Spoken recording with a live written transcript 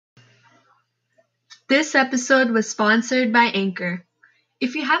This episode was sponsored by Anchor.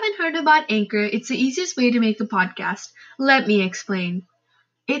 If you haven't heard about Anchor, it's the easiest way to make a podcast. Let me explain.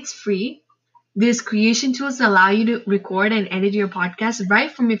 It's free. These creation tools allow you to record and edit your podcast right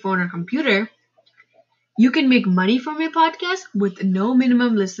from your phone or computer. You can make money from your podcast with no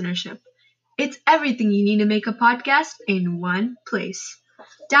minimum listenership. It's everything you need to make a podcast in one place.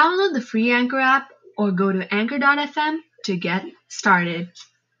 Download the free Anchor app or go to anchor.fm to get started.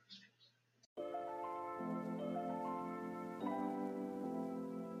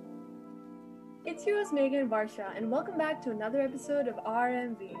 It's your host Megan Varsha, and welcome back to another episode of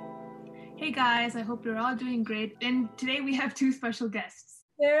RMV. Hey guys, I hope you're all doing great. And today we have two special guests.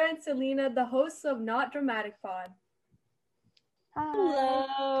 Sarah and Selena, the hosts of Not Dramatic Pod.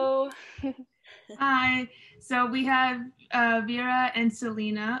 Hello. Hi. So we have Vera and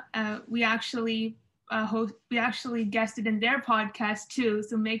Selena. We actually guested in their podcast too.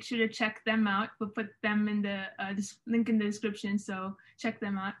 So make sure to check them out. We'll put them in the link in the description. So check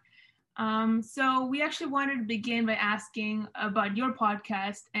them out. So we actually wanted to begin by asking about your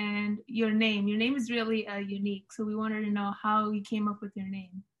podcast and your name. Your name is really unique. So we wanted to know how you came up with your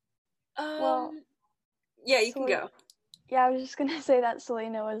name. Yeah, you can go. Yeah, I was just gonna say that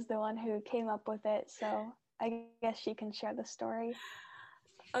Selena was the one who came up with it, so I guess she can share the story.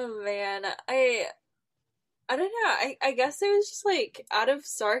 Oh man, I don't know. I guess it was just like out of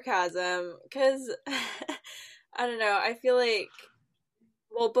sarcasm, because I don't know. I feel like,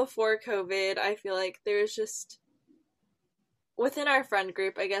 well, before COVID, I feel like there's just within our friend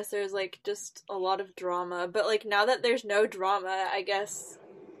group, I guess there's like just a lot of drama. But like now that there's no drama, I guess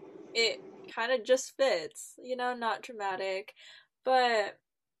it kind of just fits, not dramatic. But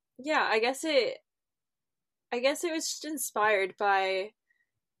yeah, I guess it was just inspired by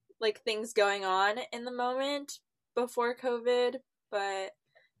like things going on in the moment before COVID, but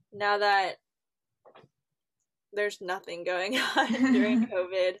now that there's nothing going on during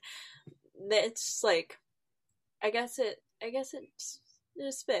COVID, it's just like I guess it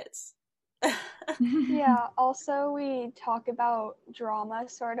just fits. Yeah, also we talk about drama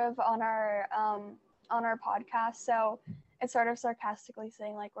sort of on our podcast, so it's sort of sarcastically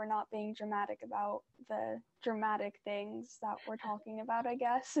saying like we're not being dramatic about the dramatic things that we're talking about, I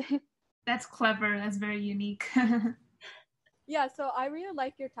guess. That's clever. That's very unique. Yeah, so I really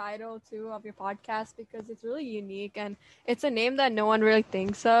like your title too of your podcast because it's really unique and it's a name that no one really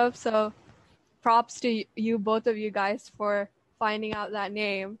thinks of. So props to you, both of you guys, for finding out that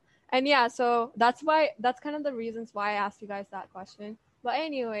name. And yeah, so that's kind of the reasons why I asked you guys that question. But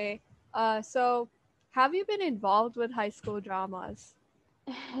anyway, so have you been involved with high school dramas?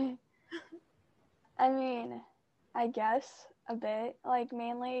 I mean, I guess a bit, like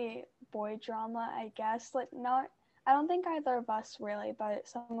mainly boy drama, I guess. Like not, I don't think either of us really, but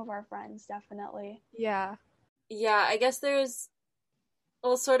some of our friends definitely. Yeah. Yeah, I guess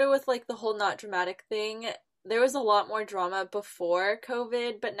sort of with like the whole not dramatic thing, there was a lot more drama before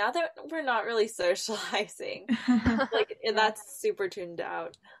COVID, but now that we're not really socializing, like that's super tuned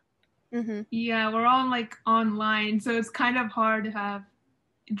out. Mm-hmm. Yeah, we're all like online, so it's kind of hard to have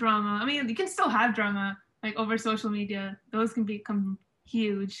drama. I mean, you can still have drama like over social media. Those can become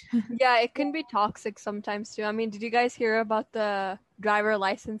huge. Yeah, it can be toxic sometimes too. I mean, did you guys hear about the driver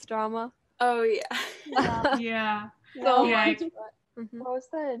license drama? Oh yeah. Yeah. So Yeah. much. What was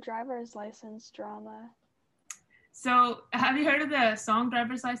the driver's license drama? So, have you heard of the song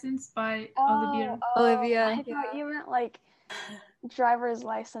 "Driver's License" by Olivia? Olivia, I thought you meant like driver's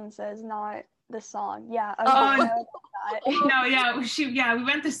licenses, not the song. Yeah. Okay, Oh, I know about that. No, yeah, we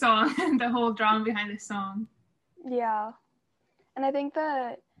went the song, the whole drama behind the song. Yeah. And I think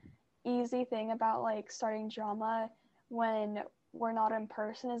the easy thing about like starting drama when we're not in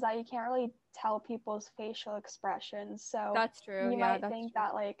person is that you can't really tell people's facial expressions. So that's true. you Yeah, might think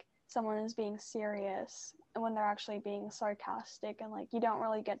that like someone is being serious when they're actually being sarcastic, and like you don't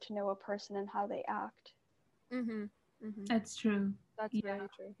really get to know a person and how they act. That's true. That's very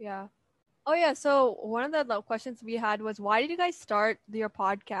true. Yeah. Oh yeah, so one of the questions we had was, why did you guys start your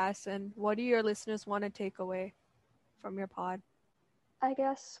podcast, and what do your listeners want to take away from your pod? I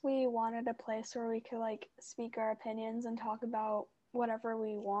guess we wanted a place where we could like speak our opinions and talk about whatever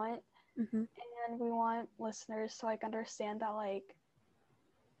we want. And we want listeners to like understand that like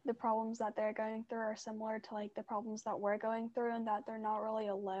the problems that they're going through are similar to like the problems that we're going through, and that they're not really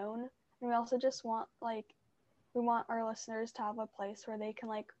alone. And we also just want we want our listeners to have a place where they can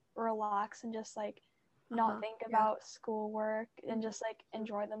like relax and just like not think about schoolwork and just like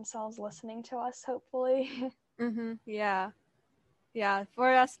enjoy themselves listening to us, hopefully. Yeah,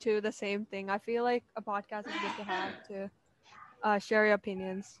 for us too, the same thing. I feel like a podcast is good to have to share your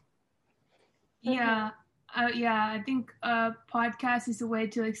opinions. Yeah. Yeah, I think podcast is a way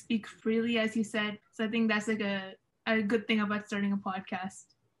to like speak freely, as you said. So I think that's like a good thing about starting a podcast.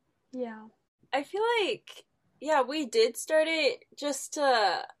 Yeah. I feel like, yeah, we did start it just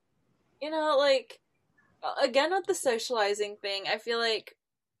to, like, again with the socializing thing, I feel like,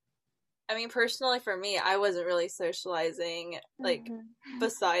 I mean, personally for me, I wasn't really socializing, like,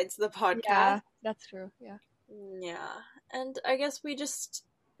 besides the podcast. Yeah, that's true. Yeah. Yeah. And I guess we just,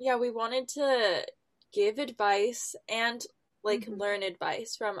 we wanted to give advice and, like, learn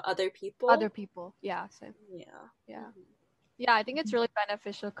advice from other people. Other people. Yeah, same. Yeah. Yeah. Yeah, I think it's really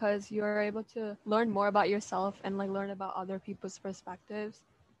beneficial because you're able to learn more about yourself and like learn about other people's perspectives,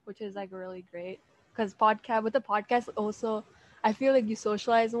 which is like really great. Because with the podcast also, I feel like you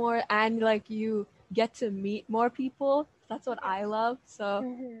socialize more and like you get to meet more people. That's what I love. So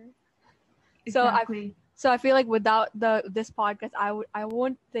Exactly. so I feel like without this podcast, I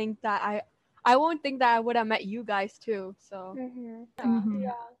won't think that I won't think that I would have met you guys too. So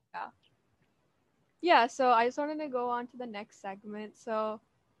yeah, so I just wanted to go on to the next segment. So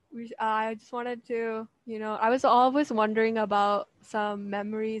I just wanted to, I was always wondering about some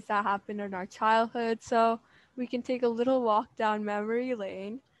memories that happened in our childhood. So we can take a little walk down memory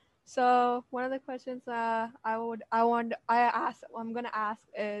lane. So one of the questions I'm gonna ask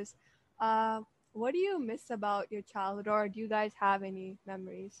is, what do you miss about your childhood, or do you guys have any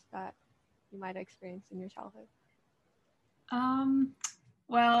memories that you might experience in your childhood?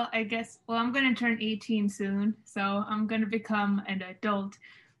 Well, I'm going to turn 18 soon, so I'm going to become an adult,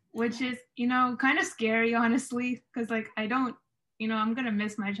 which is, kind of scary, honestly, because, like, I don't, I'm going to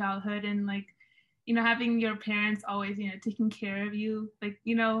miss my childhood and, like, having your parents always, taking care of you, like,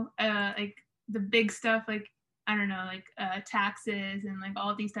 like the big stuff, like, I don't know, like taxes and, like,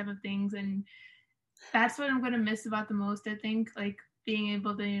 all these type of things. And that's what I'm going to miss about the most, I think, like, being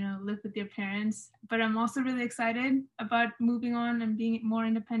able to live with your parents. But I'm also really excited about moving on and being more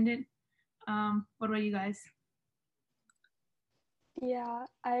independent. What about you guys? Yeah,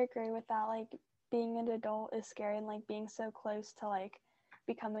 I agree with that. Like, being an adult is scary, and like being so close to like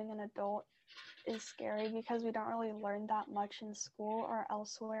becoming an adult is scary because we don't really learn that much in school or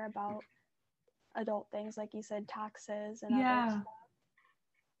elsewhere about adult things, like you said, taxes and other stuff.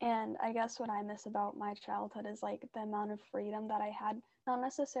 And I guess what I miss about my childhood is like the amount of freedom that I had. Not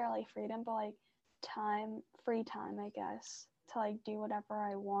necessarily freedom, but like free time, I guess, to like do whatever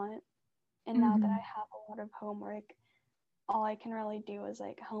I want. And now that I have a lot of homework, all I can really do is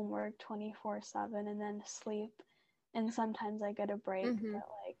like homework 24/7 and then sleep. And sometimes I get a break, but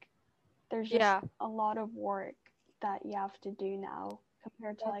like there's just a lot of work that you have to do now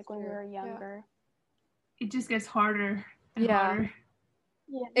compared to like when we were younger. It just gets harder and harder.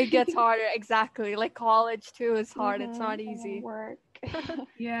 Yeah. It gets harder, exactly. Like college too is hard. It's not easy. Work.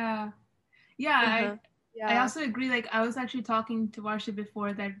 Yeah. I also agree. Like, I was actually talking to Varsha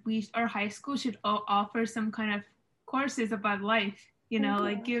before that our high school should offer some kind of courses about life,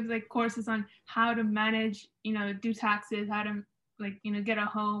 like give like courses on how to manage, do taxes, how to like, get a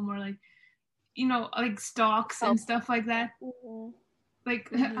home, or like, like stocks and stuff like that. Like,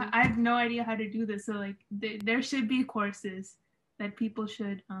 I have no idea how to do this. So like there should be courses that people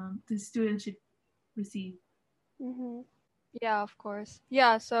should, the students should receive. Yeah, of course.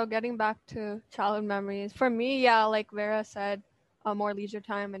 Yeah, so getting back to childhood memories. For me, yeah, like Vera said, more leisure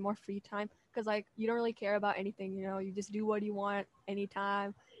time and more free time. Because, like, you don't really care about anything, you just do what you want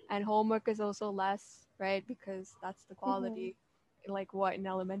anytime. And homework is also less, right? Because that's the quality, like, in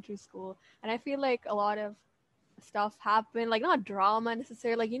elementary school. And I feel like a lot of stuff happen, like, not drama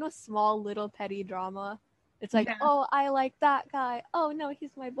necessarily, like, small little petty drama. It's like, oh, I like that guy. Oh, no,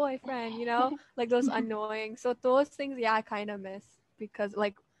 he's my boyfriend, like those annoying. So those things, I kind of miss because,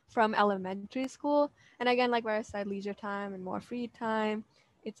 like, from elementary school. And again, like where I said, leisure time and more free time.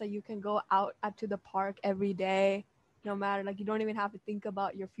 It's like you can go out to the park every day, no matter, like, you don't even have to think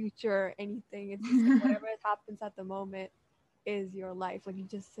about your future or anything. It's just like whatever happens at the moment is your life. Like, you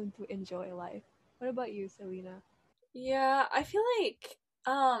just simply enjoy life. What about you, Selena? Yeah, I feel like,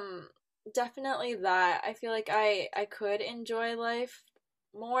 definitely that. I feel like I could enjoy life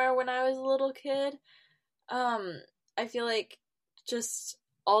more when I was a little kid. I feel like just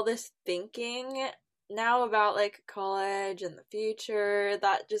all this thinking now about like college and the future,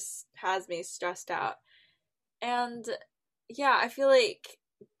 that just has me stressed out. And yeah, I feel like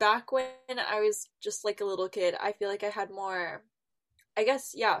back when I was just like a little kid, I feel like I had more, I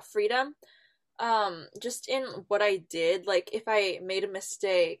guess, freedom. Just in what I did. Like, if I made a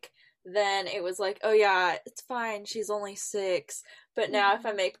mistake, then it was like, oh yeah, it's fine, she's only 6. But now if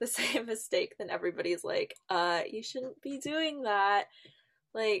I make the same mistake, then everybody's like, you shouldn't be doing that.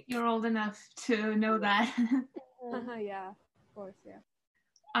 Like, You're old enough to know that. Yeah, of course, yeah.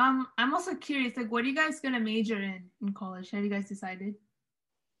 I'm also curious, like, what are you guys gonna major in college? Have you guys decided?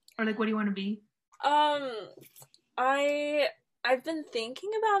 Or like, what do you want to be? I've been thinking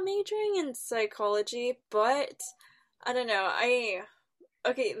about majoring in psychology, but I don't know.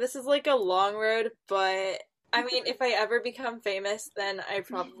 Okay, this is like a long road, but I mean, if I ever become famous, then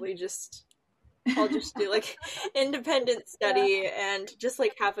I'll just do like independent study and just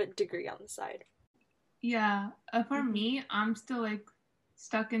like have a degree on the side. Yeah, for me, I'm still like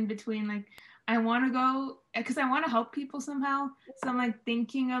stuck in between. Like, I want to go because I want to help people somehow. So I'm like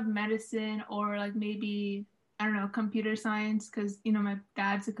thinking of medicine or like maybe I don't know computer science because my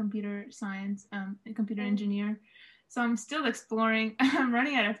dad's a computer science a computer engineer. So I'm still exploring. I'm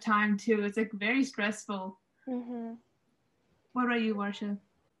running out of time too. It's like very stressful. Mm-hmm. What about you, Varsha?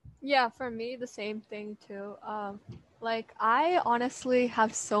 Yeah, for me, the same thing too. Like I honestly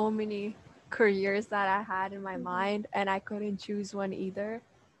have so many careers that I had in my mind, and I couldn't choose one either.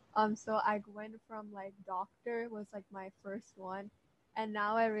 So I went from like doctor was like my first one, and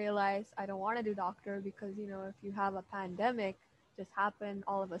now I realize I don't want to do doctor because if you have a pandemic just happen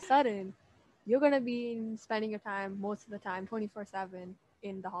all of a sudden, you're gonna be spending your time most of the time 24/7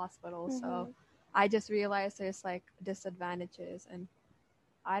 in the hospital. So I just realized there's like disadvantages and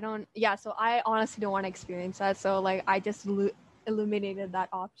so I honestly don't want to experience that. So like I just eliminated that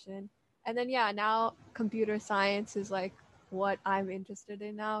option. And then now computer science is like what I'm interested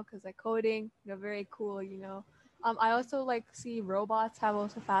in now because like coding, very cool. I also like see robots have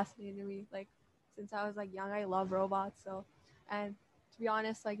also fascinated me. Like since I was like young, I love robots. So, and to be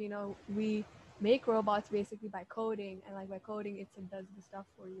honest, like we make robots basically by coding, and like by coding, it does the stuff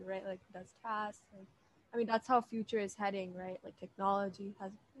for you, right? Like it does tasks. And, I mean, that's how future is heading, right? Like technology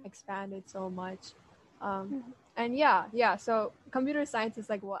has expanded so much. And so computer science is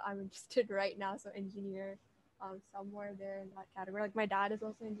like what I'm interested right now. So engineer, somewhere there in that category. Like my dad is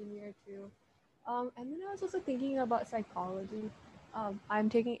also engineer too. And then I was also thinking about psychology. I'm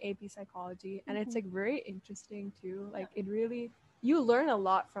taking AP psychology, and it's like very interesting too. Like you learn a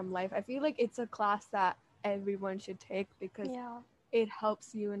lot from life. I feel like it's a class that everyone should take because it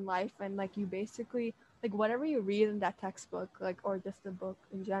helps you in life, and like you basically like whatever you read in that textbook, like or just the book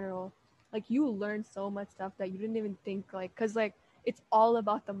in general, like you learn so much stuff that you didn't even think like because like it's all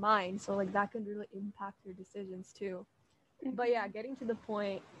about the mind, so like that can really impact your decisions too. But getting to the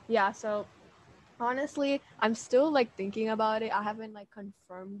point, so honestly, I'm still like thinking about it. I haven't like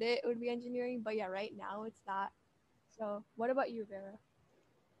confirmed it would be engineering, but right now it's that. So what about you, Vera?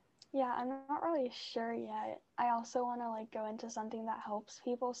 Yeah, I'm not really sure yet. I also want to like go into something that helps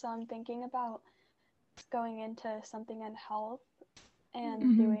people, so I'm thinking about going into something in health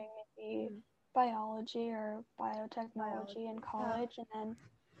and doing maybe biology or biotechnology in college, and then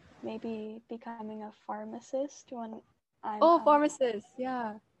maybe becoming a pharmacist when I'm pharmacist,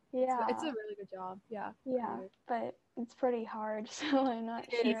 yeah. Yeah. It's a really good job. Yeah. Yeah, but it's pretty hard, so I'm not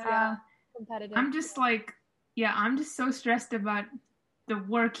sure. Yeah. Competitive. I'm just like, I'm just so stressed about the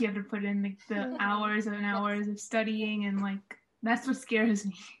work you have to put in, like the hours and hours of studying, and like that's what scares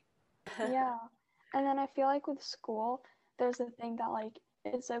me. Yeah. And then I feel like with school, there's a thing that like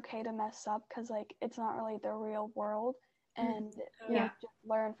it's okay to mess up because like it's not really the real world, and you just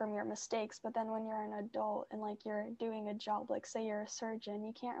learn from your mistakes. But then when you're an adult and like you're doing a job, like say you're a surgeon,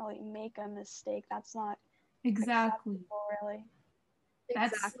 you can't really make a mistake. That's not exactly really.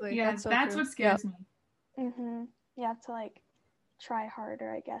 That's what scares me. You have to like try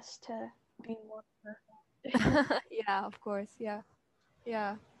harder, I guess, to be more perfect. Yeah, of course.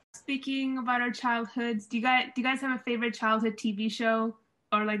 Yeah. Speaking about our childhoods, do you guys have a favorite childhood TV show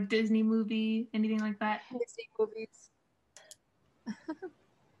or like Disney movie, anything like that? Disney movies.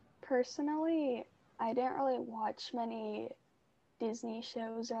 Personally, I didn't really watch many Disney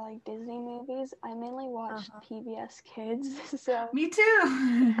shows or like Disney movies. I mainly watched PBS Kids. So me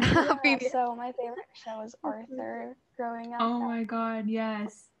too. So my favorite show was Arthur growing up. Oh my god,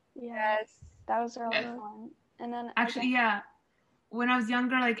 yes. Yes. That was really fun. And then actually, when I was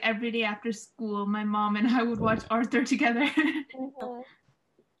younger, like every day after school, my mom and I would watch Arthur together.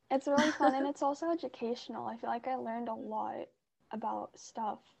 It's really fun, and it's also educational. I feel like I learned a lot about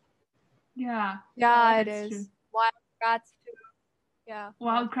stuff. Yeah, it is. True. Wild Kratts too. Yeah.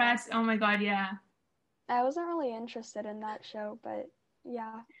 Wild Kratts. Oh my god, yeah. I wasn't really interested in that show, but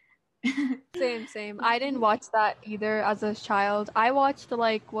yeah. Same. I didn't watch that either as a child. I watched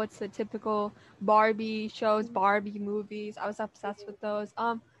like what's the typical Barbie shows, Barbie movies. I was obsessed with those.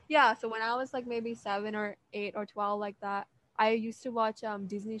 So when I was like maybe 7 or 8 or 12 like that, I used to watch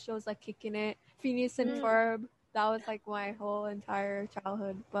Disney shows like Kickin' It, Phineas and Ferb. That was like my whole entire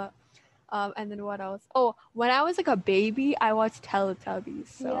childhood. But and then what else? Oh, when I was like a baby, I watched Teletubbies.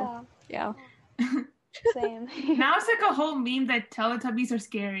 So yeah. Same. Now it's like a whole meme that Teletubbies are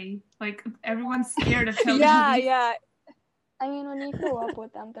scary. Like everyone's scared of Teletubbies. Yeah. I mean, when you grow up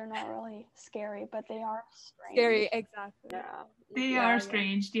with them, they're not really scary, but they are strange. Scary, exactly. Yeah. They are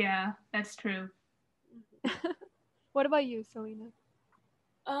strange. Yeah, that's true. What about you, Selena?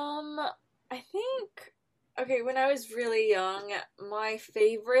 I think when I was really young, my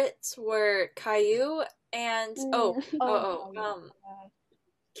favorites were Caillou and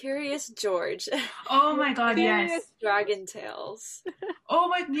Curious George. Oh my god, yes. Dragon Tales. Oh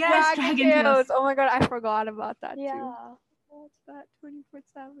my yes, Dragon Tales. Oh my god, I forgot about that too. Yeah. What's that?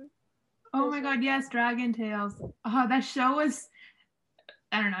 24/7. Oh my god, yes, Dragon Tales. Oh, that show was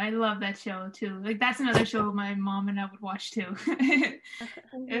I don't know, I love that show too. Like that's another show my mom and I would watch too.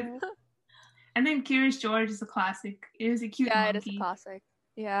 And then Curious George is a classic. It was a cute monkey. Yeah, it is a classic.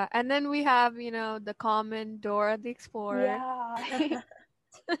 Yeah, and then we have, the common Dora the Explorer. Yeah.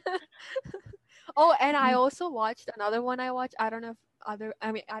 Oh, and I also watched another one I watched. I don't know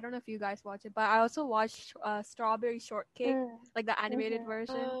if you guys watch it, but I also watched Strawberry Shortcake, like the animated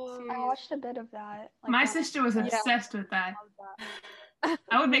version series. I watched a bit of that. Like my sister was obsessed with that.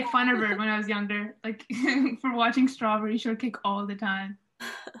 I would make fun of her when I was younger, like for watching Strawberry Shortcake all the time.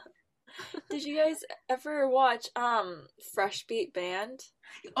 Did you guys ever watch Fresh Beat Band?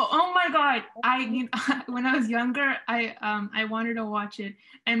 Oh my god! When I was younger, I wanted to watch it,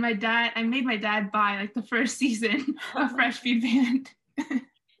 and I made my dad buy like the first season of Fresh Beat Band. It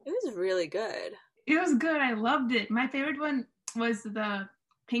was really good. It was good. I loved it. My favorite one was the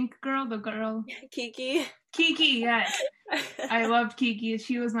pink girl, the girl Kiki. Kiki, yes. I loved Kiki.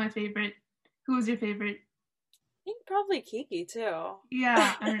 She was my favorite. Who was your favorite? I think probably Kiki too.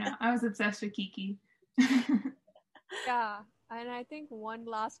 Yeah, I don't know. I was obsessed with Kiki. Yeah, and I think one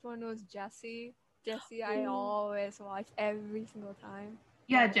last one was Jessie. Jessie, I always watch every single time.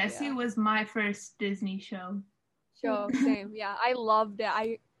 Yeah, Jessie was my first Disney show. Same. Yeah, I loved it.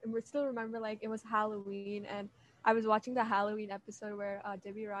 I still remember like it was Halloween, and I was watching the Halloween episode where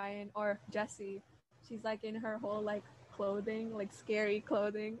Debbie Ryan or Jessie, she's like in her whole like clothing, like scary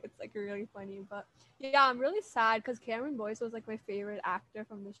clothing. It's like really funny. But yeah, I'm really sad because Cameron Boyce was like my favorite actor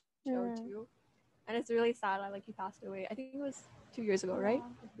from the show too, and it's really sad. Like he passed away. I think it was 2 years ago, right?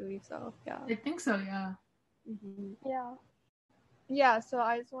 I believe so. Yeah. I think so. Yeah. Yeah. Yeah. So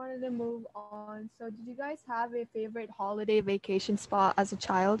I just wanted to move on. So did you guys have a favorite holiday vacation spot as a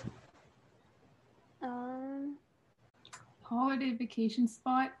child? Holiday vacation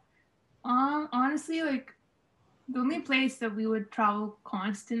spot. Honestly, like the only place that we would travel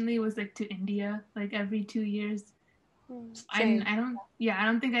constantly was like to India, like every 2 years. I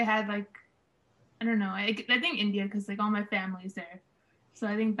don't think I had like, I don't know. I think India because like all my family's there, so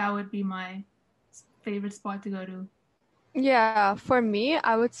I think that would be my favorite spot to go to. Yeah, for me,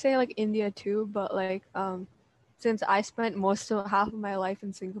 I would say like India too, but like since I spent half of my life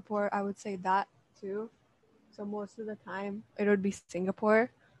in Singapore, I would say that too. So most of the time it would be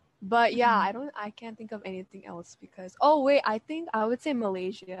Singapore. But yeah, I can't think of anything else because I think I would say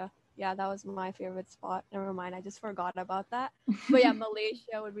Malaysia. Yeah, that was my favorite spot. Never mind, I just forgot about that. But yeah,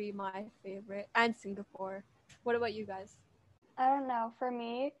 Malaysia would be my favorite and Singapore. What about you guys? I don't know. For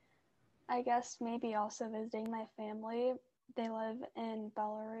me, I guess maybe also visiting my family. They live in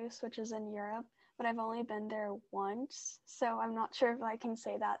Belarus, which is in Europe, but I've only been there once, so I'm not sure if I can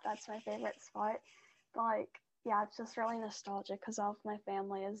say that that's my favorite spot. But like, yeah, it's just really nostalgic because all of my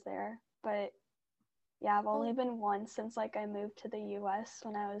family is there. But yeah, I've only been once since like I moved to the US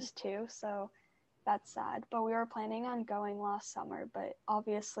when I was 2, so that's sad. But we were planning on going last summer, but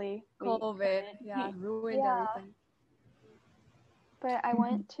obviously COVID, ruined everything. But I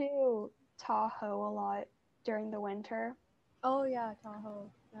went to Tahoe a lot during the winter. Oh yeah, Tahoe.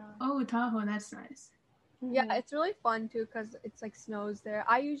 Yeah. Oh, Tahoe, that's nice. Yeah, it's really fun too because it's like snows there.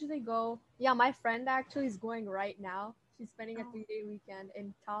 I usually go. Yeah, my friend actually is going right now. She's spending a 3-day weekend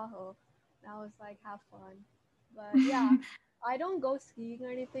in Tahoe. And I was like, have fun. But yeah, I don't go skiing or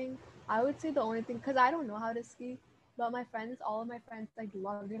anything. I would say the only thing, because I don't know how to ski, but all of my friends like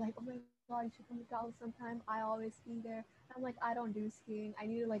love. They're like, oh my god, you should come to Tahoe sometime. I always ski there. I'm like, I don't do skiing. I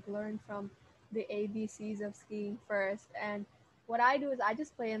need to like learn from the ABCs of skiing first. And what I do is I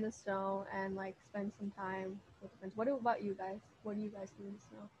just play in the snow and like spend some time with friends. What about you guys? What do you guys do in the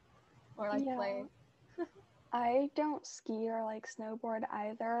snow? Or like play? I don't ski or like snowboard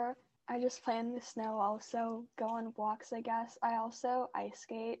either. I just play in the snow, also go on walks, I guess. I also ice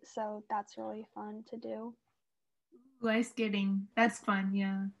skate, so that's really fun to do. Ooh, ice skating. That's fun,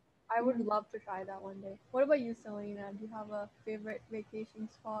 yeah. I would love to try that one day. What about you, Selena? Do you have a favorite vacation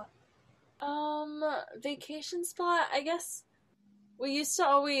spot? Vacation spot, I guess we used to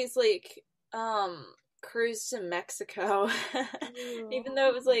always like cruise to Mexico. Even though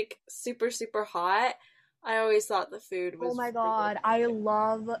it was like super super hot, I always thought the food was Oh my god, I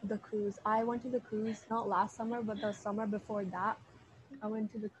love the cruise. I went to the cruise not last summer, but the summer before that. I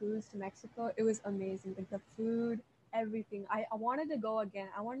went to the cruise to Mexico. It was amazing. Like the food, everything. I wanted to go again.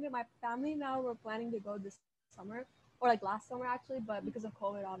 My family now we're planning to go this summer or like last summer actually, but because of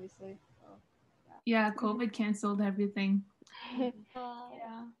COVID, obviously. So, Yeah, COVID canceled everything.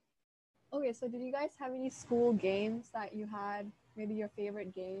 Yeah. okay, so did you guys have any school games that you had? Maybe your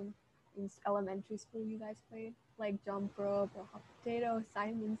favorite game in elementary school you guys played? Like jump rope or hot potato,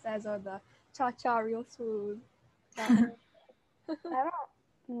 Simon Says, or the cha-cha real smooth. I don't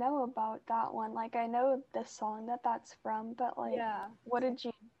know about that one. Like, I know the song that's from, but like, Yeah. what did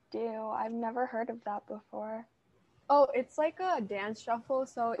you do? I've never heard of that before. Oh, it's like a dance shuffle.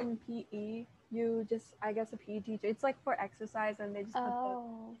 So in PE, you just, I guess, a PE teacher. It's like for exercise, and they just put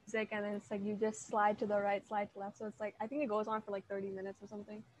the music, and then it's like you just slide to the right, slide to left. So it's like I think it goes on for like 30 minutes or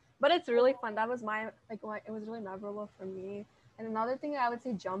something. But it's really fun. That was it was really memorable for me. And another thing I would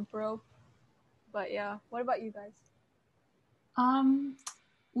say jump rope. But yeah, what about you guys?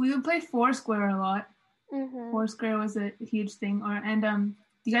 We would play Foursquare a lot. Mm-hmm. Foursquare was a huge thing. Do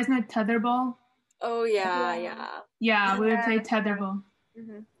you guys know tetherball? Oh yeah. Yeah, we would play tetherball.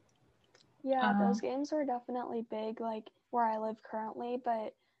 Mm-hmm. Yeah, those games were definitely big, like where I live currently,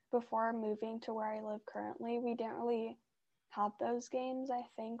 but before moving to where I live currently, we didn't really have those games, I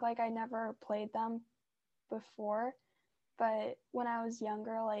think. Like, I never played them before, but when I was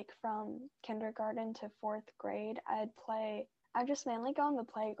younger, like from kindergarten to fourth grade, I'd just mainly go on the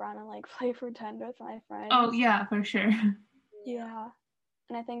playground and like play pretend with my friends. Oh, yeah, for sure. Yeah.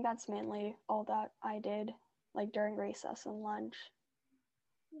 And I think that's mainly all that I did, like during recess and lunch.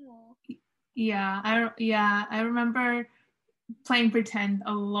 Yeah, I remember playing pretend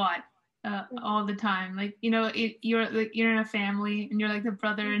a lot, all the time. Like, you're in a family and you're like the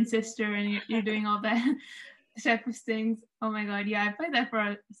brother and sister, and you're doing all that type of things. Oh my god, yeah, I played that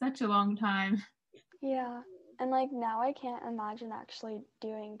for such a long time. Yeah, and like now I can't imagine actually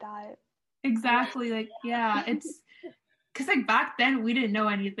doing that. Exactly, like, yeah, it's because like back then we didn't know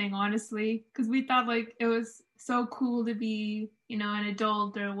anything, honestly, because we thought like it was so cool to be, an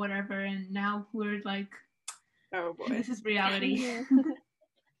adult or whatever, and now we're like, oh boy, this is reality.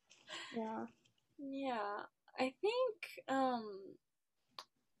 Yeah. Yeah, I think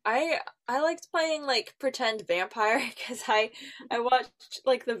I liked playing like pretend vampire because I watched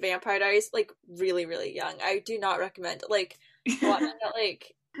like the Vampire Diaries like really really young. I do not recommend like watching that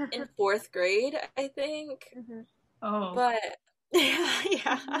like in fourth grade, I think. Oh, but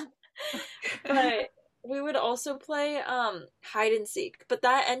yeah. But we would also play hide and seek, but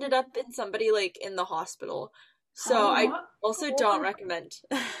that ended up in somebody like in the hospital, so I also don't recommend.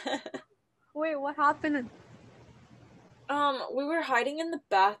 Wait, what happened? We were hiding in the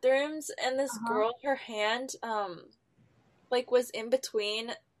bathrooms, and this girl, her hand like was in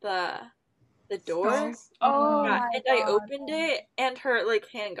between the door. Oh yeah, my and god. I opened it, and her like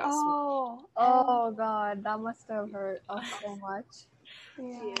hand got smushed. Oh god, that must have hurt us so much.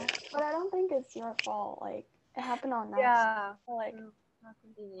 Yeah. But I don't think it's your fault. Like, it happened on that. Yeah. Like,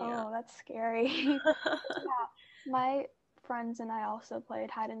 Yeah. oh, that's scary. Yeah. My friends and I also played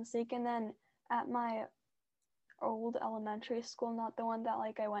hide and seek, and then at my old elementary school, not the one that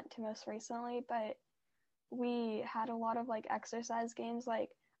like I went to most recently, but we had a lot of like exercise games. Like,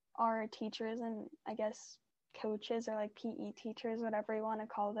 our teachers and I guess coaches, or like PE teachers, whatever you want to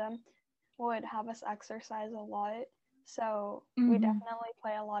call them, would have us exercise a lot. So we definitely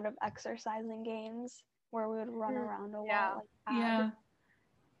play a lot of exercising games where we would run around a lot. Like that. Yeah.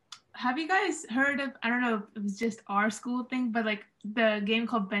 Have you guys heard of, I don't know if it was just our school thing, but like the game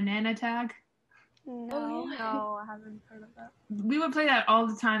called Banana Tag? No. No, I haven't heard of that. We would play that all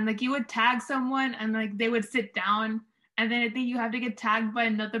the time. Like, you would tag someone and like they would sit down, and then I think you have to get tagged by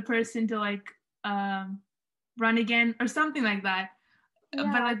another person to like run again or something like that. Yeah,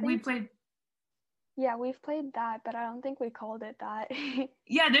 but like we played. Yeah, we've played that, but I don't think we called it that.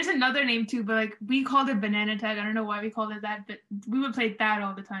 Yeah, there's another name too, but like we called it Banana Tag. I don't know why we called it that, but we would play that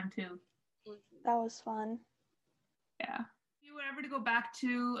all the time too. That was fun. Yeah. If you were ever to go back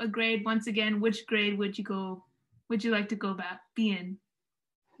to a grade once again, which grade would you like to go back, be in?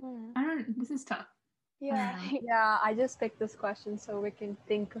 This is tough. Yeah. Yeah, I just picked this question so we can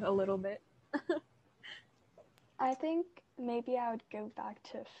think a little bit. I think maybe I would go back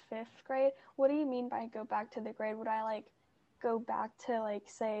to 5th grade. What do you mean by go back to the grade? Would I like go back to like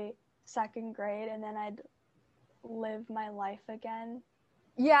say second grade and then I'd live my life again.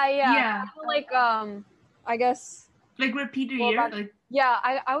 Yeah. Yeah. Like I guess Like repeat your well, year. that- Like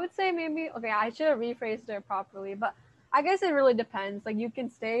yeah, I would say maybe okay, I should have rephrased it properly, but I guess it really depends. Like you can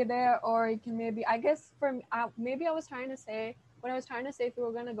stay there, or you can maybe. I guess maybe I was trying to say what I was trying to say. If we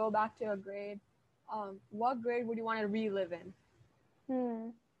were gonna go back to a grade, what grade would you want to relive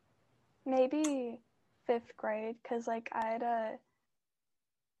in? Maybe fifth grade, because like I had a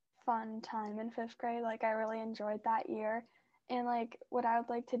fun time in fifth grade. Like I really enjoyed that year, and like what I would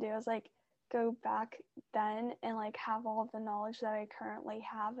like to do is like go back then and like have all of the knowledge that I currently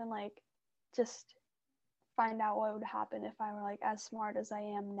have, and like just find out what would happen if I were like as smart as I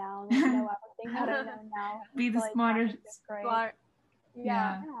am now and like know everything that I know now. be the like, smartest. Smart.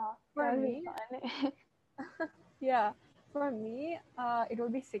 Yeah. Yeah, For that would me, be fun. yeah. For me, it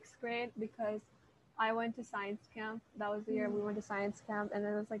would be sixth grade because I went to science camp. That was the year we went to science camp, and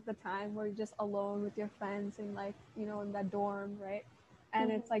then it was like the time where you're just alone with your friends and like in that dorm, right? And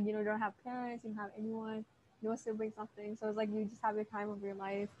it's like you don't have parents, you don't have anyone, no siblings, something. So it's like you just have your time of your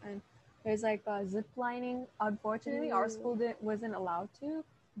life. And there's like zip lining. Unfortunately, our school wasn't allowed to,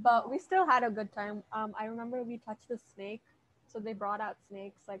 but we still had a good time. I remember we touched the snake, so they brought out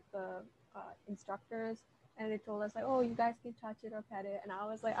snakes, like the instructors, and they told us like, oh, you guys can touch it or pet it, and I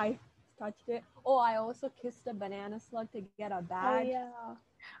was like, I touched it. Oh, I also kissed a banana slug to get a badge. Oh yeah.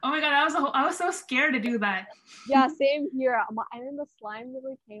 Oh my god, I was so scared to do that. Yeah, same here. And then the slime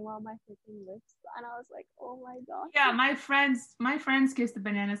really came on my freaking lips, and I was like, oh my god. Yeah, my friends kissed the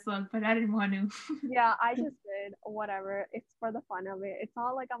banana slug, but I didn't want to. Yeah, I just did. Whatever. It's for the fun of it. It's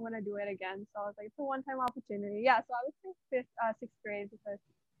not like I'm gonna do it again. So I was like, it's a one-time opportunity. Yeah. So I would say sixth grade because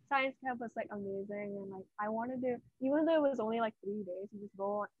science camp was like amazing, and like I wanted to, even though it was only like 3 days, you just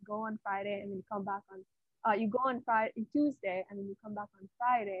go on Friday and then you come back on. You go on Tuesday, and then you come back on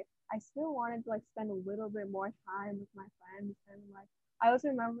Friday. I still wanted to like spend a little bit more time with my friends, and like I also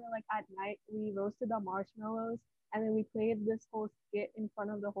remember like at night we roasted the marshmallows, and then we played this whole skit in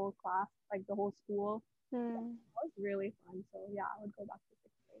front of the whole class, like the whole school. That was really fun. So yeah, I would go back to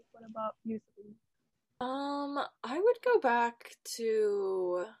sixth grade. What about you, Celine? I would go back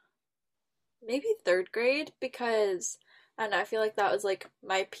to maybe third grade because I don't know, I feel like that was like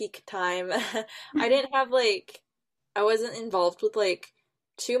my peak time. I didn't have like I wasn't involved with like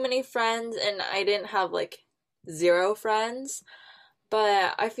too many friends and I didn't have like zero friends.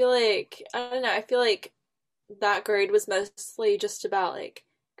 But I feel like I don't know, I feel like that grade was mostly just about like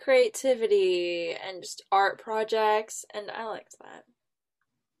creativity and just art projects and I liked that.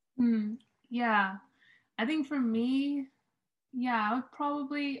 Yeah. I think for me, yeah, I would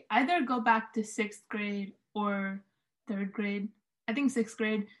probably either go back to sixth grade or third grade. I think sixth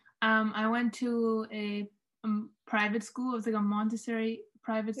grade. I went to a private school. It was like a Montessori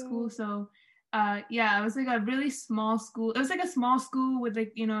private school. So, yeah, it was like a really small school. It was like a small school with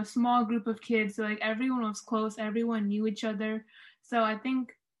like a small group of kids. So like everyone was close. Everyone knew each other. So I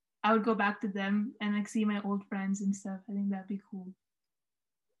think I would go back to them and like see my old friends and stuff. I think that'd be cool.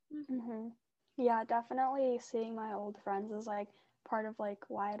 Yeah, definitely seeing my old friends is like part of like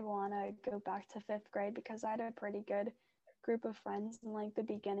why I'd want to go back to fifth grade because I had a pretty good group of friends in like the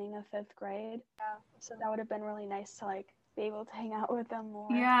beginning of fifth grade. Yeah. So that would have been really nice to like be able to hang out with them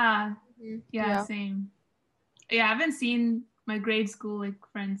more. Yeah. Yeah, same. Yeah, I haven't seen my grade school like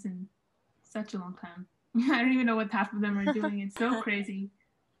friends in such a long time. I don't even know what half of them are doing. It's so crazy.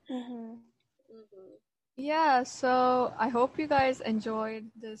 Yeah, so I hope you guys enjoyed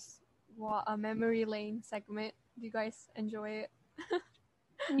this memory lane segment. Do you guys enjoy it?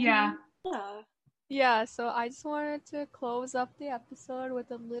 Yeah. Yeah, so I just wanted to close up the episode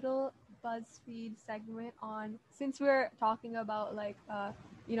with a little BuzzFeed segment on, since we're talking about like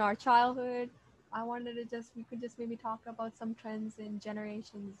our childhood, I wanted to we could just maybe talk about some trends in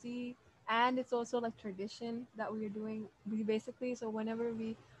Generation Z, and it's also like tradition that we are doing. We basically, so whenever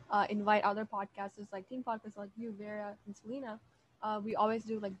we invite other podcasters like team podcasts like you, Vera and Selena, we always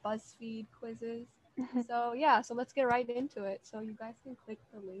do like BuzzFeed quizzes. So yeah, so let's get right into it. So you guys can click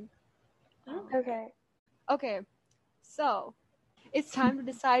the link. Okay, so it's time to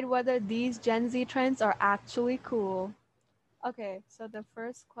decide whether these Gen Z trends are actually cool. Okay, so the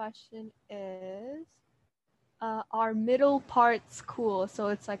first question is, are middle parts cool? So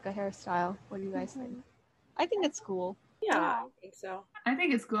it's like a hairstyle. What do you guys think? I think it's cool. Yeah, I think so. I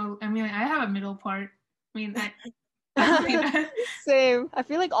think it's cool. I mean, I have a middle part. I mean, I Same. I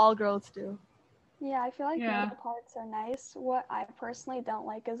feel like all girls do. Yeah, I feel like middle parts are nice. What I personally don't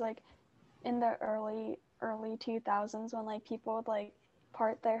like is like in the early 2000s when like people would like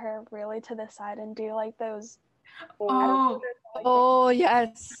part their hair really to the side and do like those Oh, Oh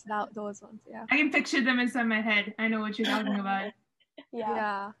yes, those ones. Yeah. I can picture them inside my head. I know what you're talking about.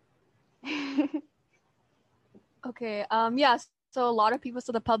 Yeah. Okay. Yeah. So a lot of people.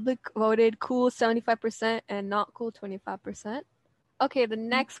 So the public voted cool 75% and not cool 25%. Okay. The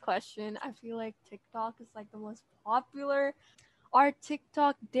next question. I feel like TikTok is like the most popular. Are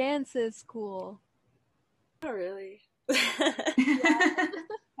TikTok dances cool? Not really.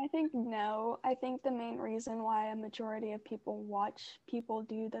 I think no. I think the main reason why a majority of people watch people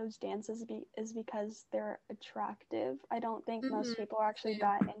do those dances is because they're attractive. I don't think most people are actually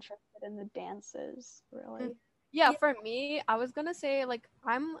that interested in the dances, really. Yeah, for me, I was gonna say like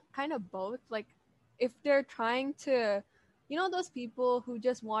I'm kind of both. Like, if they're trying to, those people who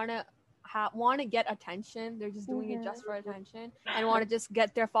just wanna get attention, they're just doing it just for attention and want to just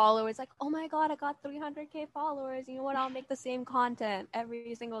get their followers. Like, oh my god, I got 300K followers. You know what? I'll make the same content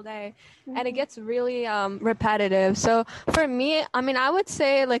every single day, and it gets really repetitive. So for me, I mean, I would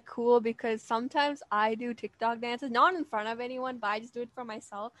say like cool because sometimes I do TikTok dances, not in front of anyone, but I just do it for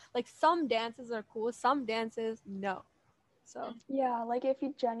myself. Like some dances are cool, some dances no. So yeah, like if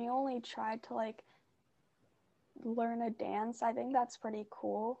you genuinely tried to like learn a dance, I think that's pretty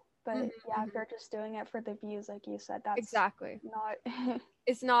cool. But yeah, if you're just doing it for the views, like you said, that's exactly not.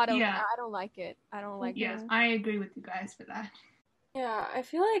 it's not okay. Yeah. I don't like it. I don't like Yeah, it. I agree with you guys for that. Yeah, I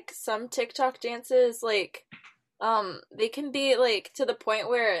feel like some TikTok dances, like, they can be, like, to the point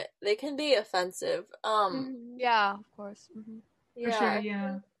where they can be offensive. Yeah, of course. For sure,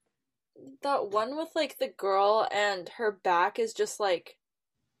 yeah. That one with, like, the girl and her back is just, like,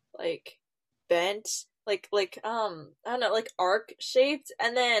 bent, like, I don't know, like, arc-shaped,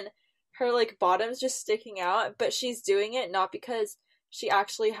 and then her, like, bottom's just sticking out, but she's doing it not because she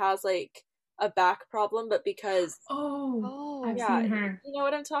actually has, like, a back problem, but because I've seen her. You know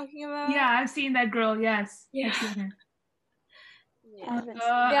what I'm talking about? Yeah, I've seen that girl. Yes, Yeah. I've seen her.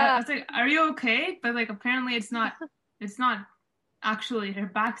 I I was like, "Are you okay?" But like, apparently, it's not. It's not actually. Her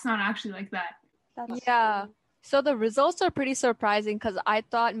back's not actually like that. Yeah. So the results are pretty surprising because I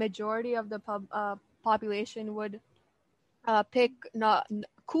thought majority of the population would pick not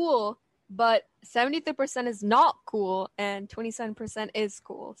cool, but 73% is not cool and 27% is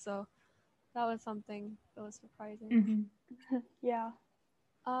cool. So that was something that was surprising. Yeah.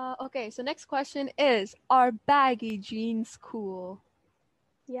 Okay, so next question is, are baggy jeans cool?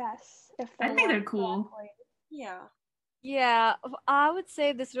 Yes. I think they're cool. Yeah. Yeah, I would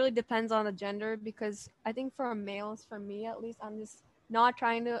say this really depends on the gender because I think for males, for me at least, I'm just not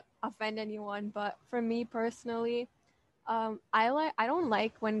trying to offend anyone, but for me personally, I don't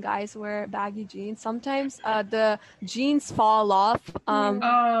like when guys wear baggy jeans. Sometimes the jeans fall off.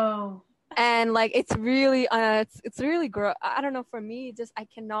 And like it's really gross. I don't know. For me, just I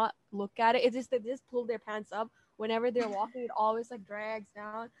cannot look at it. It's just they just pull their pants up whenever they're walking. It always like drags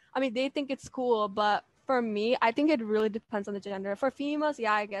down. I mean, they think it's cool, but for me, I think it really depends on the gender. For females,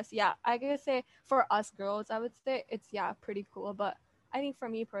 yeah, I guess say for us girls, I would say it's pretty cool. But I think for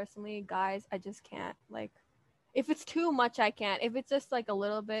me personally, guys, I just can't. Like, if it's too much, I can't. If it's just like a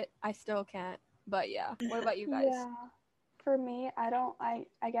little bit, I still can't. But yeah, what about you guys? Yeah. For me, I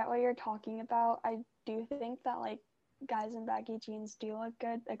get what you're talking about. I do think that like guys in baggy jeans do look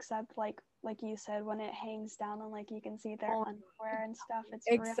good, except like you said, when it hangs down and like you can see their underwear and stuff, it's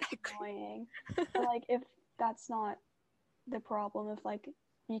really annoying. But like if that's not the problem, if like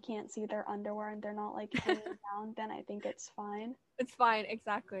you can't see their underwear and they're not like hanging down, then I think it's fine. It's fine,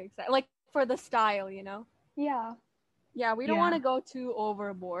 exactly. Like for the style, you know? Yeah. Yeah, we don't want to go too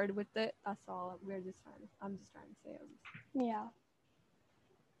overboard with it. That's all. I'm just trying to say. Yeah.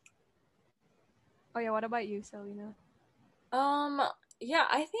 Oh yeah, what about you, Selena? Yeah,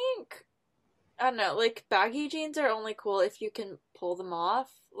 I think I don't know, like baggy jeans are only cool if you can pull them off.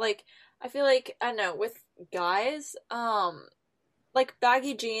 Like I feel like I don't know, with guys, like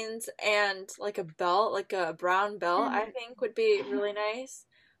baggy jeans and like a belt, like a brown belt, I think would be really nice.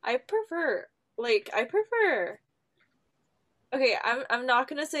 I prefer Okay, I'm not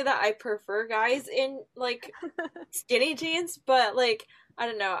gonna say that I prefer guys in like skinny jeans, but like I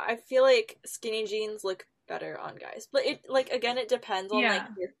don't know, I feel like skinny jeans look better on guys. But it like again it depends on like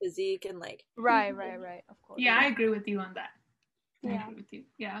your physique and like Right, of course. Yeah, I agree with you on that. Yeah. I agree with you.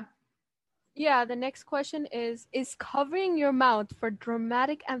 Yeah. Yeah, the next question is covering your mouth for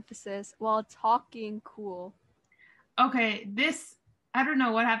dramatic emphasis while talking cool? Okay, this I don't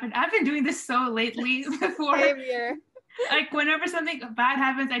know what happened. I've been doing this so lately before. Same here. Like whenever something bad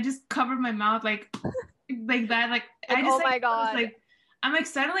happens, I just cover my mouth like that. Like I just oh my god. Like I'm like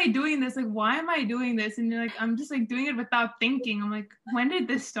suddenly doing this. Like why am I doing this? And you're like I'm just like doing it without thinking. I'm like when did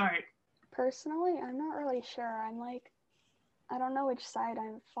this start? Personally, I'm not really sure. I don't know which side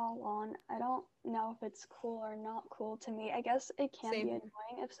I fall on. I don't know if it's cool or not cool to me. I guess it can Same be here.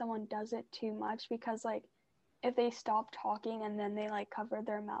 annoying if someone does it too much because, like, if they stop talking and then they, like, cover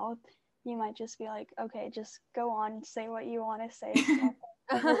their mouth, you might just be like, okay, just go on, say what you want to say.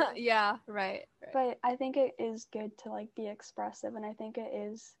 Stop. Yeah, right. But I think it is good to, like, be expressive, and I think it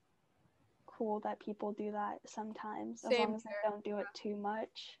is cool that people do that sometimes, as Same long as they here. don't do it too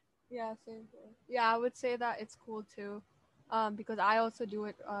much. Yeah, same here. Yeah, I would say that it's cool too, because I also do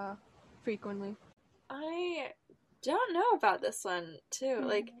it frequently. I don't know about this one too. Mhm.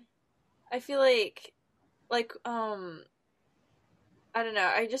 Like, I feel like I don't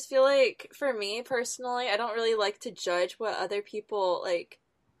know. I just feel like for me personally, I don't really like to judge what other people like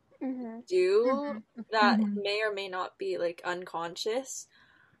Mhm. do that Mhm. may or may not be like unconscious.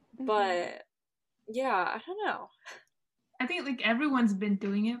 Mhm. But yeah, I don't know. I think like everyone's been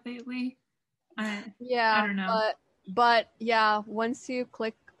doing it lately. I Yeah, don't know. but yeah, once you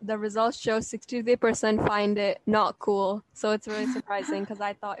click, the results show 63% find it not cool. So it's really surprising because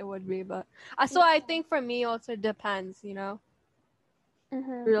I thought it would be, but so I think for me also depends, you know.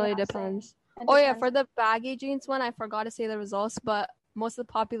 Mhm. Really Yeah, depends. It Oh yeah, depends. for the baggy jeans one, I forgot to say the results, but most of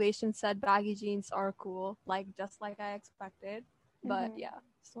the population said baggy jeans are cool, like just like I expected. But Mhm. yeah,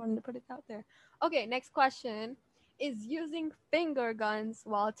 just wanted to put it out there. Okay, next question. Is using finger guns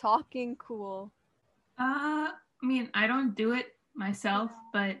while talking cool? I mean, I don't do it myself, Yeah.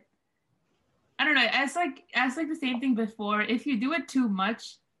 but I don't know. As like the same thing before. If you do it too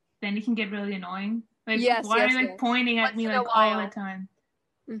much, then it can get really annoying. Like, Yes, why are yes, you like yes. pointing at Once me in a like all the while. time?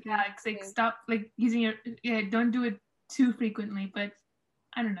 Mhm. Yeah, it's like Same. stop like using your don't do it too frequently. But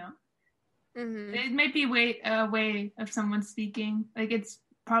I don't know. Mhm. It might be a way of someone speaking. Like it's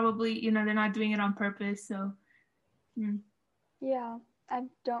probably they're not doing it on purpose. So Yeah, I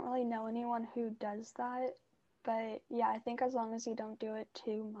don't really know anyone who does that, but yeah, I think as long as you don't do it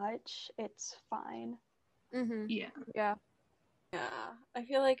too much, it's fine. Mhm. yeah. Yeah. Yeah. I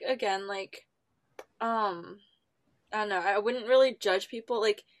feel like again, like I don't know, I wouldn't really judge people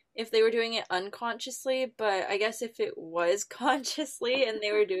like if they were doing it unconsciously, but I guess if it was consciously and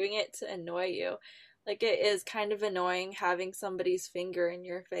they were doing it to annoy you, like it is kind of annoying having somebody's finger in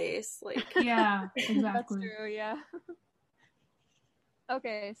your face. Like Yeah, That's exactly. true, yeah.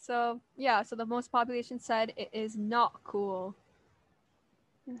 Okay, so yeah, so the most population said it is not cool.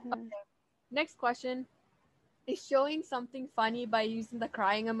 Mhm. Next question. Is showing something funny by using the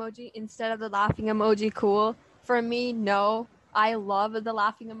crying emoji instead of the laughing emoji cool? For me, no. I love the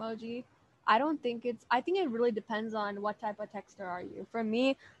laughing emoji. I think it really depends on what type of texter are you. For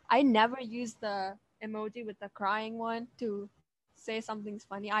me, I never use the emoji with the crying one to say something's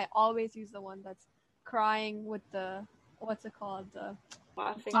funny. I always use the one that's crying with the, what's it called? The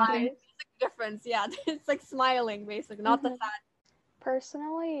laughing Laughing. face. difference. Yeah, it's like smiling basically, not the Mhm. sad.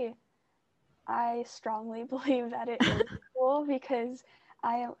 Personally, I strongly believe that it is cool because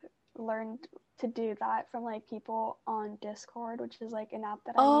I learned to do that from like people on Discord, which is like an app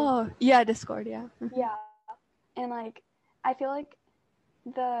that I use. Oh, yeah, Discord, yeah. Yeah, and like I feel like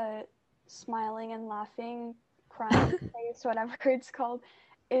the smiling and laughing, crying face, whatever it's called,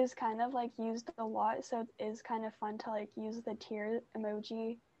 is kind of like used a lot. So it is kind of fun to like use the tear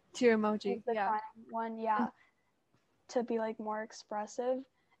emoji, Tear emoji, the yeah. crying one, yeah, to be like more expressive.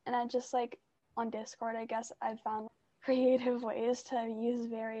 And I just like on Discord, I guess I've found creative ways to use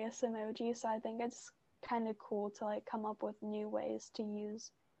various emojis. So I think it's kind of cool to like come up with new ways to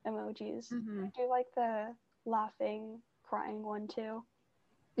use emojis. Mm-hmm. I do like the laughing, crying one too.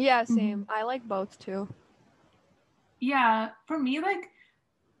 Yeah, same. I like both too. Yeah, for me, like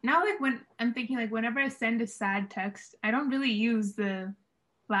now, like when I'm thinking, like whenever I send a sad text, I don't really use the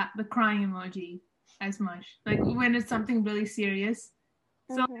crying emoji as much. Like when it's something really serious.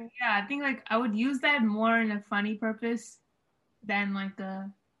 So Mhm. yeah, I think like I would use that more in a funny purpose than like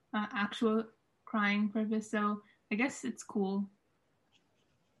a actual crying purpose. So I guess it's cool.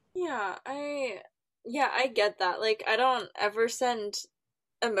 Yeah, I get that. Like I don't ever send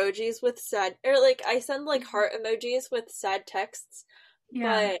emojis with sad or like I send like heart emojis with sad texts,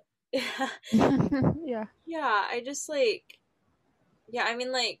 Yeah. but Yeah. yeah, I just like yeah, I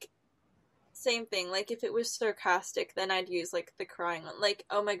mean like same thing. Like if it was sarcastic, then I'd use like the crying one. Like,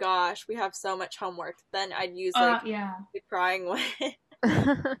 oh my gosh, we have so much homework. Then I'd use like Yeah. the crying one.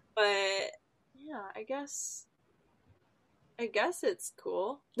 But yeah, I guess it's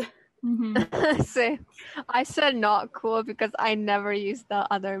cool. Same. I said not cool because I never used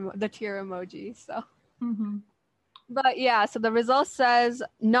the tear emoji. So, but yeah. So the result says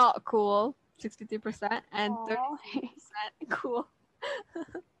not cool, 63%, and 33% cool.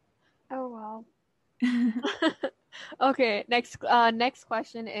 Oh well. Okay, next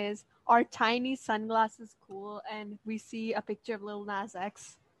question is, are tiny sunglasses cool? And we see a picture of Lil Nas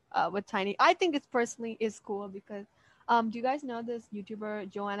X with tiny. I think it's personally is cool because do you guys know this YouTuber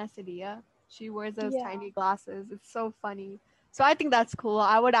Joanna Sedia? She wears those Yeah. tiny glasses. It's so funny. So I think that's cool.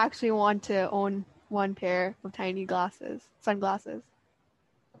 I would actually want to own one pair of tiny sunglasses.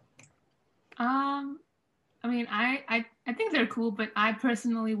 I mean, I think they're cool, but I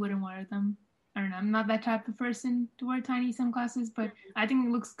personally wouldn't wear them. I don't know. I'm not that type of person to wear tiny sunglasses, but I think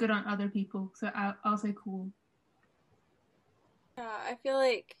it looks good on other people, so I'll say cool. Yeah, I feel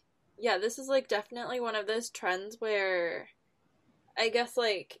like, yeah, this is like definitely one of those trends where I guess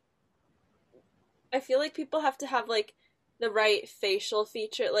like I feel like people have to have like the right facial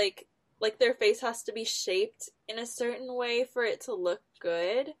feature, like their face has to be shaped in a certain way for it to look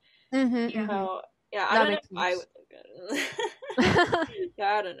good. Mm-hmm, Yeah. So yeah, I That don't know makes if I sense. would look good.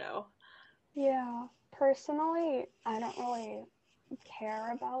 Yeah, I don't know. Yeah. Personally, I don't really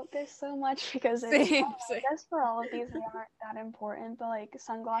care about this so much because it's, Same, I same. guess for all of these, they aren't that important, but like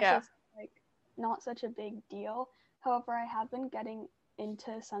sunglasses, Yeah. like not such a big deal. However, I have been getting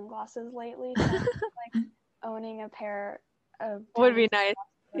into sunglasses lately, so like owning a pair of Would be tiny nice.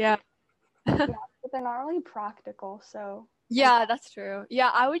 sunglasses. Yeah. Yeah, but they're not really practical, so Yeah, that's true.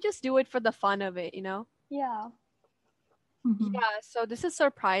 Yeah, I would just do it for the fun of it, you know? yeah. Mhm. Yeah, so this is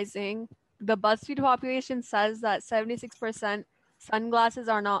surprising. The BuzzFeed population says that 76% sunglasses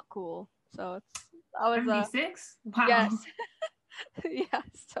are not cool. So that was a 76? Wow. yes. Yeah,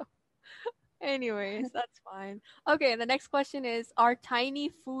 so anyways, that's fine. Okay, the next question is, are tiny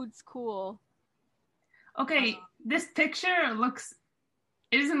foods cool? Okay, this picture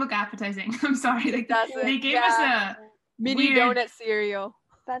it doesn't look appetizing. I'm sorry. Like doesn't, they gave us yeah. a Mini weird, donut cereal.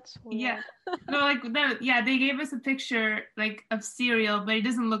 That's weird. yeah. No, like yeah, they gave us a picture like of cereal, but it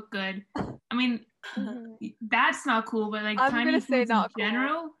doesn't look good. I mean, Mhm. that's not cool, but like I'm tiny gonna say foods in not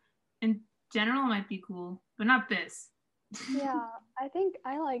cool. general might be cool, but not this. Yeah, I think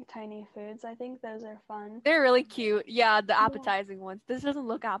I like tiny foods. I think those are fun. They're really cute. Yeah, the appetizing ones. This doesn't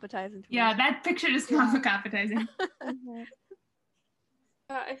look appetizing to me. Yeah, that picture does not look appetizing. Mhm.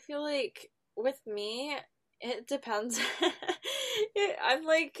 I feel like with me, it depends. I'm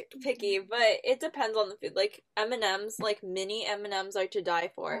like picky, but it depends on the food. Like M&Ms, like mini M&Ms are to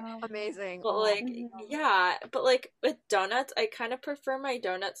die for. Amazing. But Oh, like, Mhm. yeah, but like with donuts, I kind of prefer my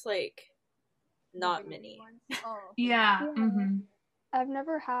donuts like not mini. Oh. Yeah. Yeah. Mm-hmm. I've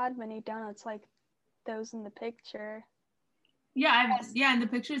never had many donuts like those in the picture. Yeah, in the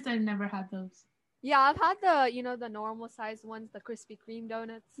pictures I never had those. Yeah, I've had the normal size ones, the Krispy Kreme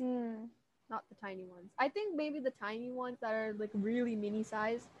donuts, Hmm. not the tiny ones. I think maybe the tiny ones that are like really mini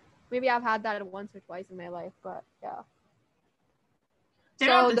size. Maybe I've had that once or twice in my life, but yeah. They're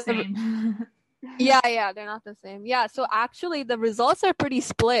not the same. Yeah, they're not the same. Yeah, so actually the results are pretty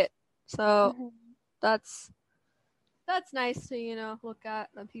split. So Mhm. that's nice to look at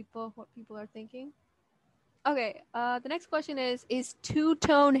what people are thinking. Okay, the next question is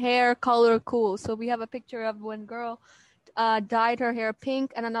two-tone hair color cool? So we have a picture of one girl dyed her hair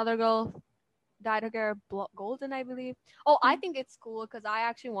pink and another girl dyed her hair golden, I believe. Oh, I think it's cool because I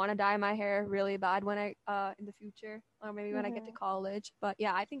actually want to dye my hair really bad when I in the future, or maybe when I get to college. But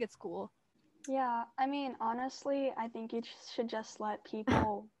yeah, I think it's cool. Yeah, I mean, honestly, I think you should just let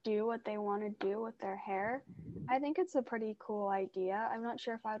people do what they want to do with their hair. I think it's a pretty cool idea. I'm not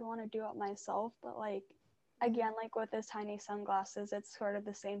sure if I'd want to do it myself, but like, again, like with those tiny sunglasses, it's sort of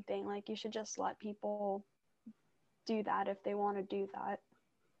the same thing. Like, you should just let people do that if they want to do that.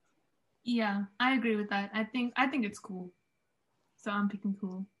 Yeah, I agree with that. I think it's cool. So I'm picking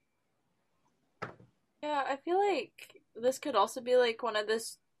cool. Yeah, I feel like this could also be like one of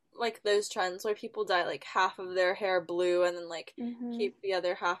those trends where people dye like half of their hair blue and then like keep the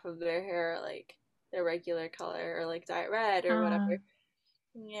other half of their hair like their regular color or like dye it red or whatever.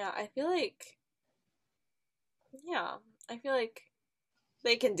 Yeah, I feel like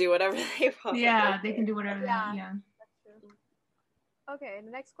they can do whatever they want. Yeah, they can do whatever. Yeah. That's true. Okay,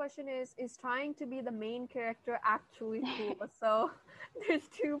 the next question is trying to be the main character actually cool? So there's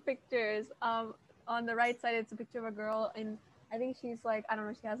two pictures. On the right side, it's a picture of a girl, and I think she's like, I don't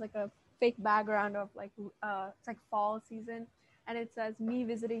know, she has like a fake background of like, it's like fall season, and it says me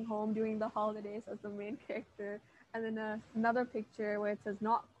visiting home during the holidays as the main character. And then another picture where it says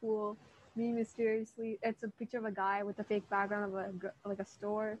not cool, me mysteriously. It's a picture of a guy with a fake background of a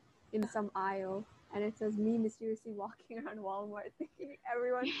store in some aisle, and it says me mysteriously walking around Walmart thinking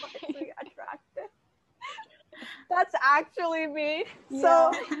everyone finds me attractive. That's actually me. Yeah.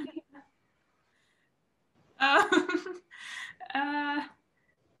 So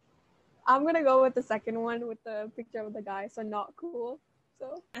I'm gonna go with the second one with the picture of the guy, so not cool.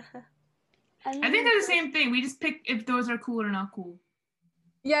 So I think they're the same thing. We just pick if those are cool or not cool.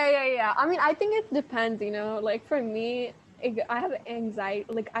 Yeah. I mean, I think it depends, you know. Like for me, I have anxiety.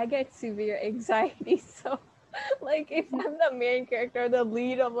 Like I get severe anxiety. So, like if I'm the main character, the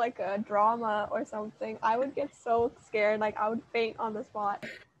lead of like a drama or something, I would get so scared. Like I would faint on the spot.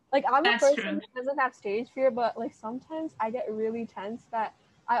 Like I'm a person who doesn't have stage fear, but like sometimes I get really tense that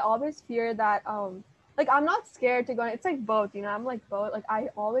I always fear that like I'm not scared to go. It's like both, you know. I'm like both. Like I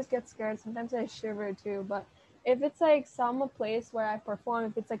always get scared. Sometimes I shiver too, but if it's like some place where I perform,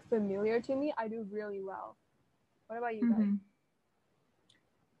 if it's like familiar to me, I do really well. What about you guys?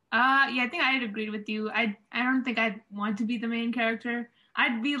 Yeah, I think I'd agree with you. I don't think I'd want to be the main character.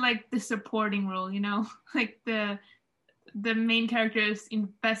 I'd be like the supporting role, you know, like the main character's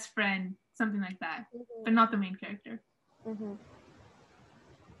best friend, something like that, but not the main character.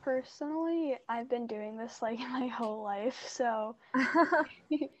 Personally, I've been doing this like my whole life, so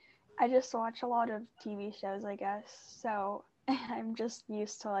I just watch a lot of TV shows, I guess. So I'm just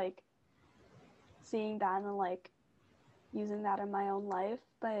used to like seeing that and like using that in my own life,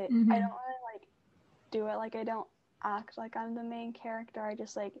 but I don't really like do it. Like I don't act like I'm the main character. I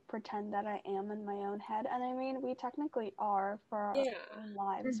just like pretend that I am in my own head. And I mean, we technically are for our own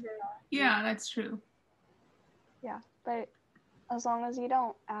lives. Yeah, that's true. Yeah, but as long as you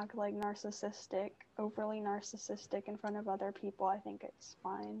don't act like overly narcissistic in front of other people, I think it's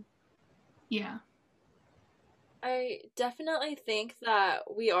fine. Yeah. I definitely think that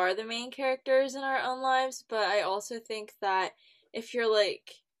we are the main characters in our own lives, but I also think that if you're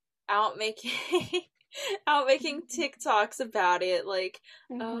like out making TikToks about it, like,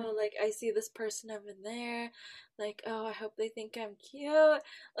 oh, like I see this person over there, like, oh, I hope they think I'm cute.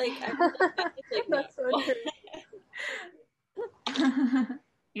 Like I feel like that's so true.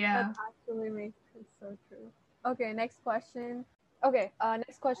 Yeah. That actually makes it so true. Okay, next question. Okay,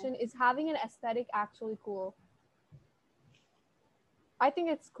 next question is having an aesthetic actually cool? I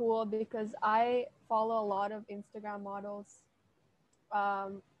think it's cool because I follow a lot of Instagram models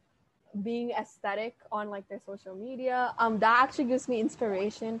being aesthetic on like their social media. That actually gives me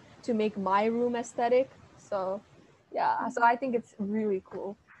inspiration to make my room aesthetic. So yeah, so I think it's really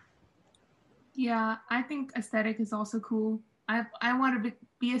cool. Yeah, I think aesthetic is also cool. I want to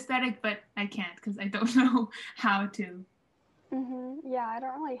be aesthetic, but I can't because I don't know how to. Yeah, I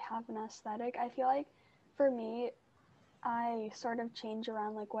don't really have an aesthetic. I feel like for me, I sort of change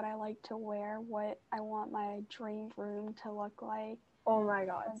around like what I like to wear, what I want my dream room to look like. Oh my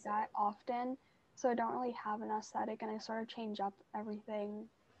god. That often. So I don't really have an aesthetic, and I sort of change up everything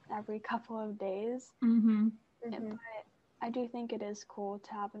every couple of days. But I do think it is cool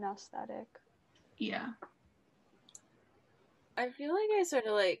to have an aesthetic. Yeah. I feel like I sort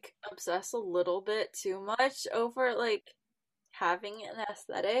of like obsess a little bit too much over like having an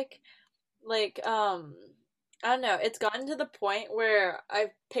aesthetic. Like, I don't know, it's gotten to the point where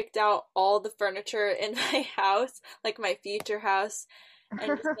I've picked out all the furniture in my house, like my future house, and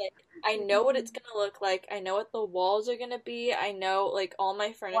just like I know what it's gonna look like. I know what the walls are gonna be. I know like all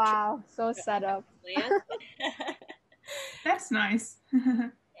my furniture. Wow, so set up. That's nice.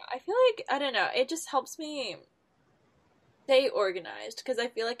 I feel like, I don't know, it just helps me stay organized because I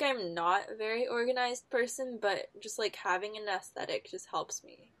feel like I'm not a very organized person, but just like having an aesthetic just helps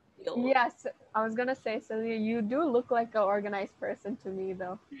me feel. Yes, I was gonna say, Celia, you do look like an organized person to me,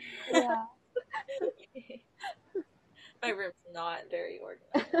 though. Yeah. My room's not very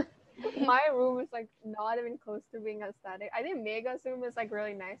organized. My room is like not even close to being aesthetic. I think Mega's room is like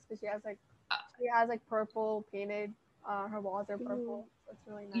really nice because she has like purple painted. Her walls are purple. So it's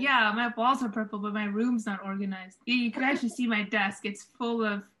really nice. Yeah, my walls are purple, but my room's not organized. You can actually see my desk. It's full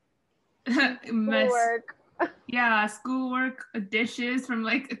of mess. Schoolwork. Yeah, schoolwork, dishes from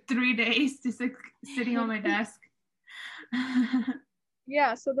like 3 days just like sitting on my desk.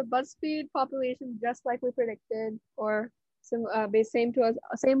 Yeah, so the BuzzFeed population, just like we predicted, or same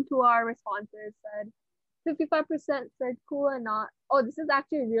to our responses, said 55% said cool and not. Oh, this is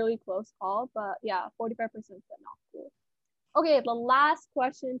actually a really close call, but yeah, 45% said not cool. Okay, the last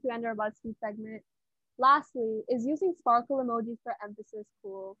question to end our BuzzFeed segment. Lastly, is using sparkle emojis for emphasis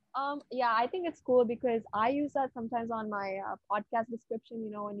cool? Yeah, I think it's cool because I use that sometimes on my podcast description.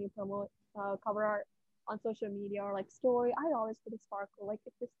 You know, when you promote cover art on social media or like story, I always put a sparkle. Like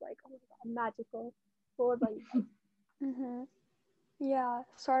it's just like, oh my god, magical. What about you? Yeah,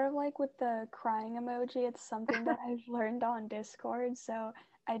 sort of like with the crying emoji, it's something that I've learned on Discord, so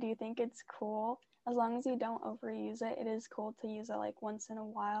I do think it's cool. As long as you don't overuse it, it is cool to use it like once in a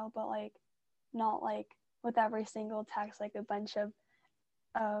while, but like not like with every single text, like a bunch of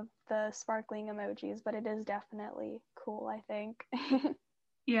of the sparkling emojis, but it is definitely cool, I think.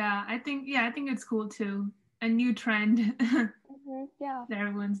 Yeah, I think it's cool too. A new trend Yeah. that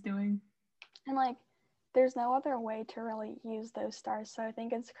everyone's doing. And like, there's no other way to really use those stars, so I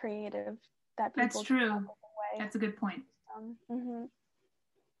think it's creative that people. That's true. That's a good point.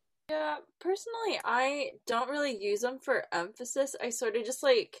 Yeah, personally, I don't really use them for emphasis. I sort of just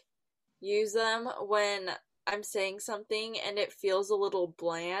like use them when I'm saying something and it feels a little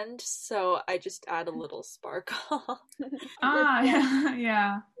bland, so I just add a little sparkle.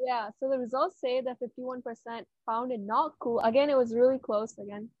 Yeah. Yeah, so the results say that 51% found it not cool. Again, it was really close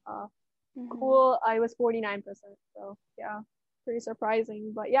again. Cool, I was 49%. So yeah, pretty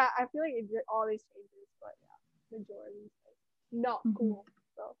surprising. But yeah, I feel like it always changes. But yeah, majority not cool.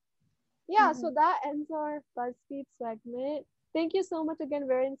 So yeah, so that ends our BuzzFeed segment. Thank you so much again,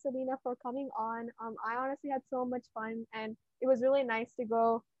 Vera and Selena, for coming on. I honestly had so much fun, and it was really nice to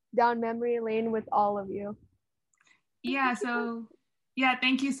go down memory lane with all of you. Yeah, so yeah,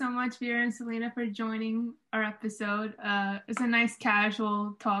 thank you so much, Vera and Selena, for joining our episode. It's a nice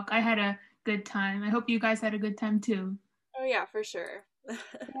casual talk. I had a good time. I hope you guys had a good time too. Oh yeah, for sure.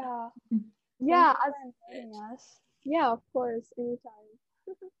 Yeah. Yeah. Us. Yeah, of course, anytime.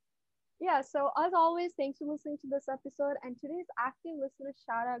 Yeah, so as always, thanks for listening to this episode. And today's active listener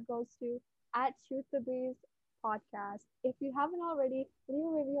shout out goes to @ShootTheBreeze podcast. If you haven't already, leave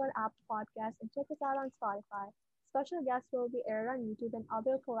a review on Apple Podcasts and check us out on Spotify. Special guests will be aired on YouTube, and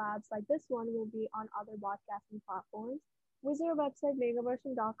other collabs like this one will be on other podcasting platforms. Visit our website,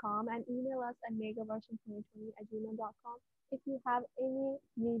 megaversion.com, and email us at megaversion2020@gmail.com if you have any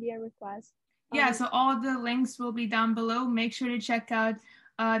media requests. Yeah, so all the links will be down below. Make sure to check out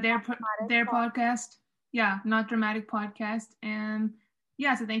their podcast. Yeah, Not Dramatic Podcast. And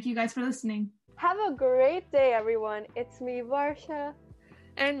yeah, so thank you guys for listening. Have a great day, everyone. It's me, Varsha.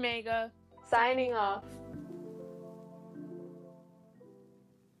 And Mega. Signing off.